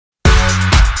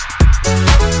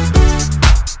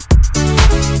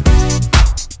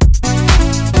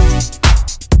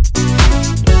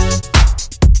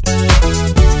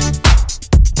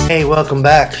Hey, welcome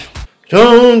back.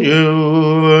 Don't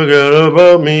you forget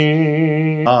about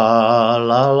me. La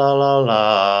la la la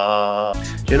la.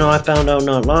 You know, I found out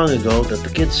not long ago that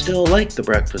the kids still like The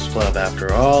Breakfast Club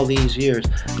after all these years.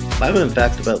 I'm in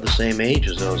fact about the same age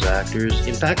as those actors.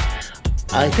 In fact,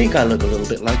 I think I look a little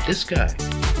bit like this guy.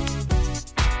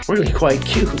 Really quite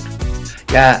cute.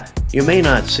 Yeah, you may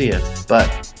not see it, but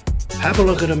have a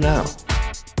look at him now.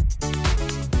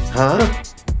 Huh?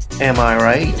 Am I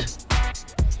right?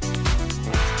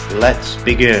 Let's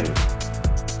begin.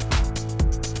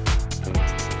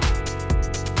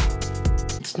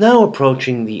 It's now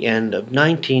approaching the end of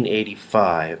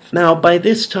 1985. Now, by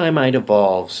this time I'd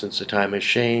evolved since the time of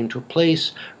Shane to a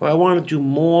place where I wanted to do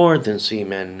more than see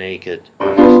men naked.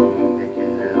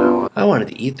 I wanted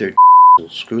to eat their and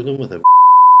screw them with a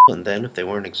and then if they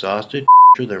weren't exhausted,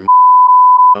 through their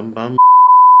bum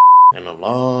and a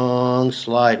long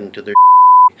slide into their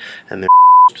and their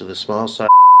to the small side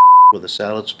with a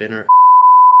salad spinner,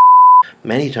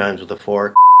 many times with a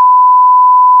fork,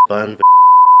 bun,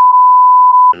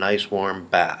 a nice warm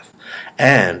bath.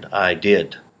 And I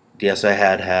did. Yes, I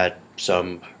had had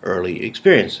some early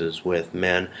experiences with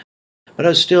men, but I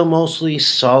was still mostly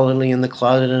solidly in the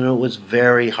closet, and it was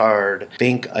very hard. I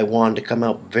think I wanted to come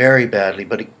out very badly,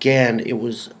 but again, it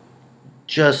was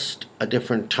just a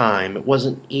different time. It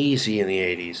wasn't easy in the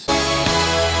 80s.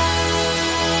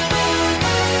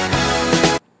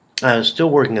 I was still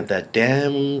working at that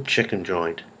damn chicken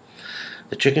joint.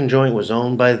 The chicken joint was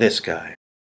owned by this guy.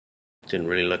 Didn't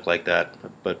really look like that,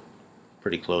 but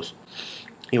pretty close.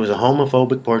 He was a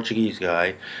homophobic Portuguese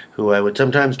guy who I would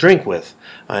sometimes drink with.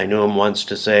 I knew him once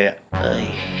to say, "I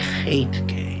hate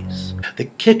gays." The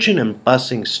kitchen and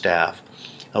bussing staff,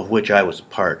 of which I was a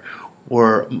part,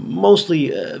 were mostly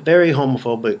very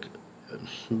homophobic,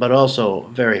 but also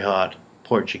very hot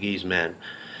Portuguese men.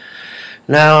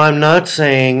 Now, I'm not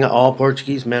saying all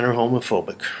Portuguese men are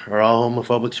homophobic, or all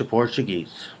homophobics are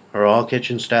Portuguese, or all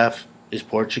kitchen staff is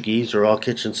Portuguese, or all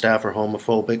kitchen staff are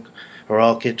homophobic, or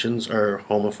all kitchens are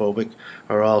homophobic,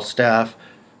 or all staff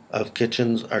of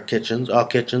kitchens are kitchens, all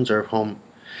kitchens are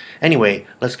Anyway,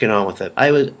 let's get on with it.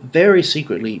 I was very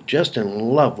secretly just in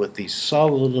love with these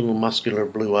solid little muscular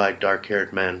blue-eyed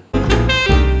dark-haired men.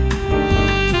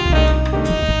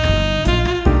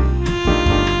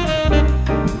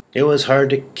 It was hard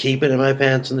to keep it in my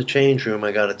pants in the change room,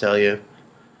 I gotta tell you.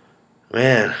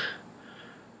 Man,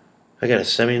 I got a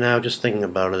semi now just thinking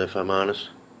about it, if I'm honest.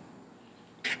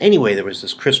 Anyway, there was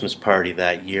this Christmas party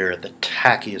that year at the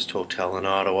tackiest hotel in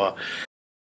Ottawa.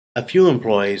 A few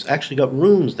employees actually got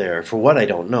rooms there, for what I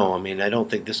don't know. I mean, I don't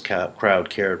think this crowd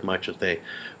cared much if they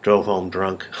drove home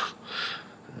drunk.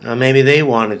 Maybe they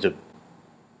wanted to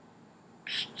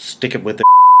stick it with their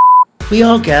We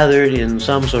all gathered in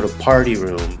some sort of party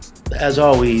room. As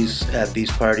always, at these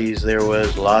parties, there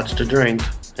was lots to drink,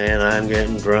 and I'm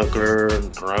getting drunker and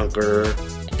drunker.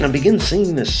 And I begin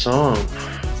singing this song,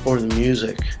 or the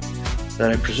music,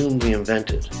 that I presumably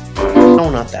invented. No,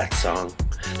 not that song.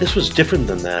 This was different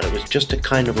than that. It was just a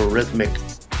kind of a rhythmic,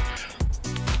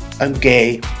 I'm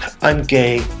gay, I'm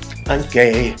gay, I'm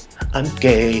gay, I'm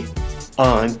gay,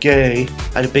 I'm gay.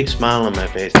 I had a big smile on my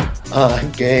face. I'm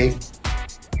gay.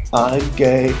 I'm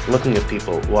gay. Looking at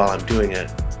people while I'm doing it,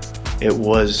 it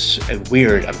was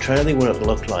weird. I'm trying to think what it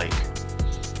looked like.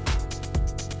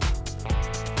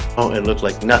 Oh, it looked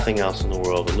like nothing else in the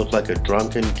world. It looked like a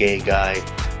drunken gay guy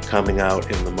coming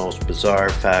out in the most bizarre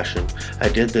fashion. I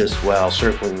did this while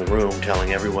circling the room,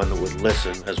 telling everyone that would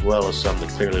listen, as well as some that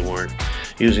clearly weren't,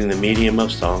 using the medium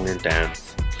of song and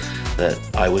dance, that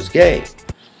I was gay.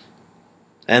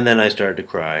 And then I started to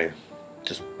cry.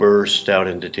 Just burst out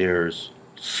into tears.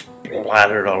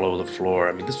 Splattered all over the floor.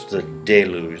 I mean, this was a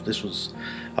deluge. This was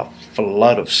a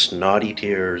flood of snotty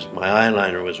tears. My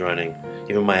eyeliner was running.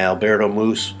 Even my Alberto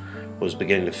mousse was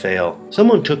beginning to fail.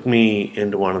 Someone took me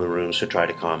into one of the rooms to try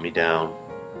to calm me down.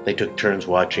 They took turns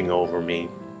watching over me.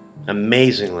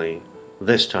 Amazingly,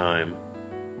 this time,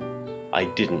 I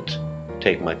didn't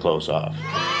take my clothes off.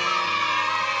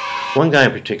 One guy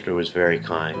in particular was very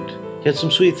kind. He had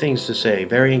some sweet things to say,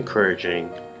 very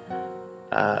encouraging.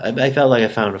 I felt like I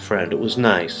found a friend. It was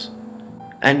nice.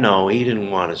 And no, he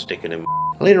didn't want to stick it in.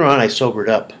 Later on, I sobered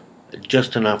up,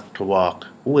 just enough to walk,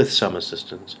 with some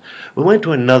assistance. We went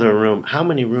to another room. How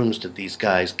many rooms did these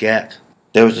guys get?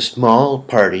 There was a small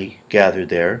party gathered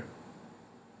there,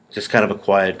 just kind of a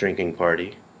quiet drinking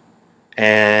party.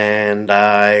 And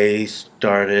I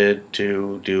started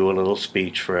to do a little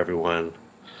speech for everyone.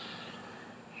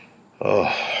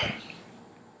 Oh,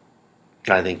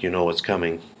 I think you know what's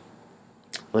coming.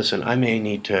 Listen, I may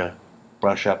need to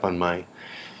brush up on my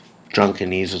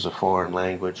Drunkenese is a foreign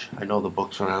language. I know the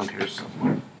book's around here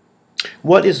somewhere.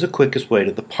 What is the quickest way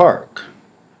to the park?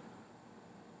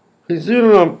 Is it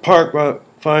on park, but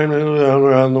finally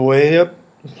around the way up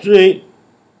the street?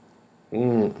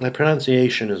 My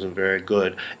pronunciation isn't very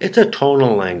good. It's a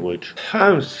tonal language.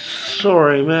 I'm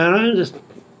sorry, man. I'm just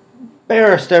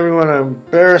embarrassed everyone. I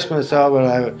embarrassed myself when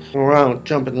I was around,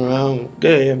 jumping around.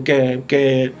 I'm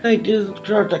gay. I just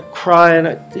started to cry, and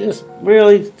I just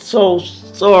really so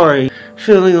sorry.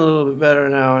 Feeling a little bit better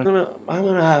now. I'm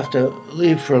gonna have to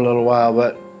leave for a little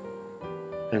while,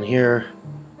 and here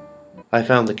I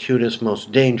found the cutest,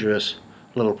 most dangerous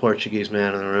little Portuguese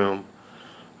man in the room.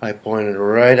 I pointed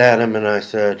right at him and I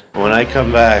said, "When I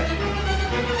come back,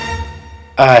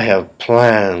 I have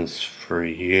plans for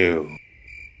you."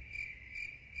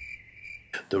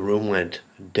 The room went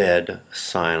dead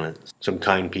silent. Some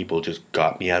kind people just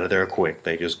got me out of there quick.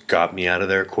 They just got me out of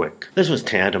there quick. This was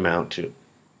tantamount to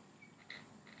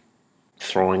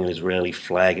throwing an Israeli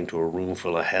flag into a room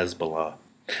full of Hezbollah.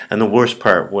 And the worst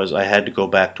part was I had to go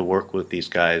back to work with these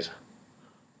guys.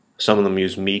 Some of them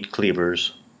used meat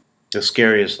cleavers. The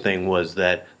scariest thing was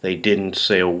that they didn't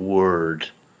say a word.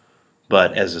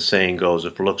 But as the saying goes,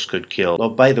 if looks could kill. Oh,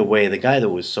 by the way, the guy that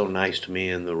was so nice to me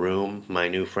in the room, my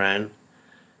new friend,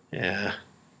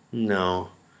 no,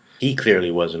 he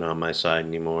clearly wasn't on my side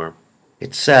anymore.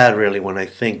 It's sad, really, when I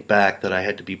think back that I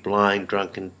had to be blind,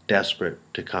 drunk, and desperate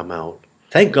to come out.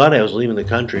 Thank God I was leaving the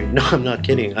country. No, I'm not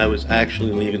kidding. I was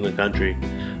actually leaving the country.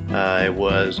 I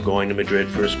was going to Madrid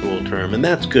for a school term, and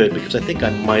that's good because I think I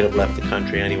might have left the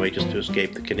country anyway just to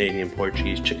escape the Canadian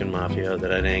Portuguese chicken mafia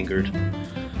that I'd angered.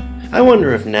 I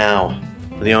wonder if now,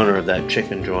 the owner of that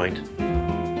chicken joint,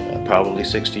 probably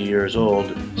 60 years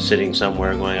old, sitting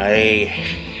somewhere going, "I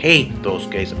hate those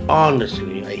gays.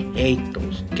 Honestly, I hate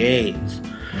those gays."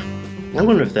 I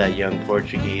wonder if that young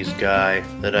Portuguese guy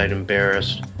that I'd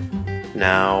embarrassed,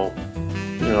 now,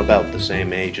 about the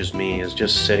same age as me, is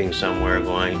just sitting somewhere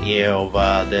going, "Eu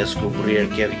vou descobrir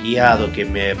que el viado que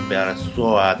me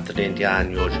abraçou há 30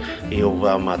 anos, eu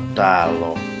vou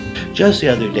matá-lo." Just the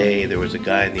other day, there was a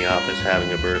guy in the office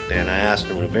having a birthday, and I asked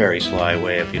him in a very sly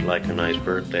way if he'd like a nice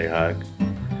birthday hug.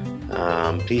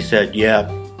 He said, "Yeah,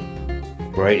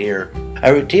 right here."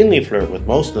 I routinely flirt with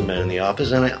most of the men in the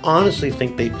office, and I honestly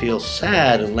think they'd feel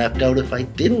sad and left out if I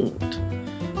didn't.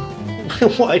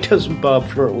 Why doesn't Bob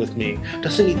flirt with me?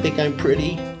 Doesn't he think I'm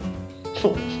pretty?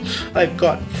 I've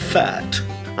got fat.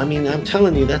 I mean, I'm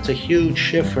telling you, that's a huge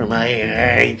shift from I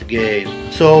hate gays.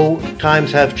 So,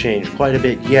 times have changed quite a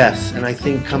bit, yes, and I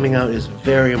think coming out is a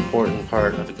very important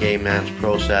part of a gay man's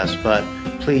process, but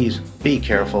please, be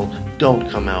careful. Don't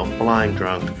come out blind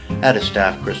drunk at a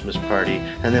staff Christmas party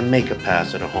and then make a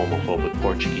pass at a homophobic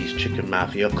Portuguese chicken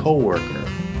mafia co-worker.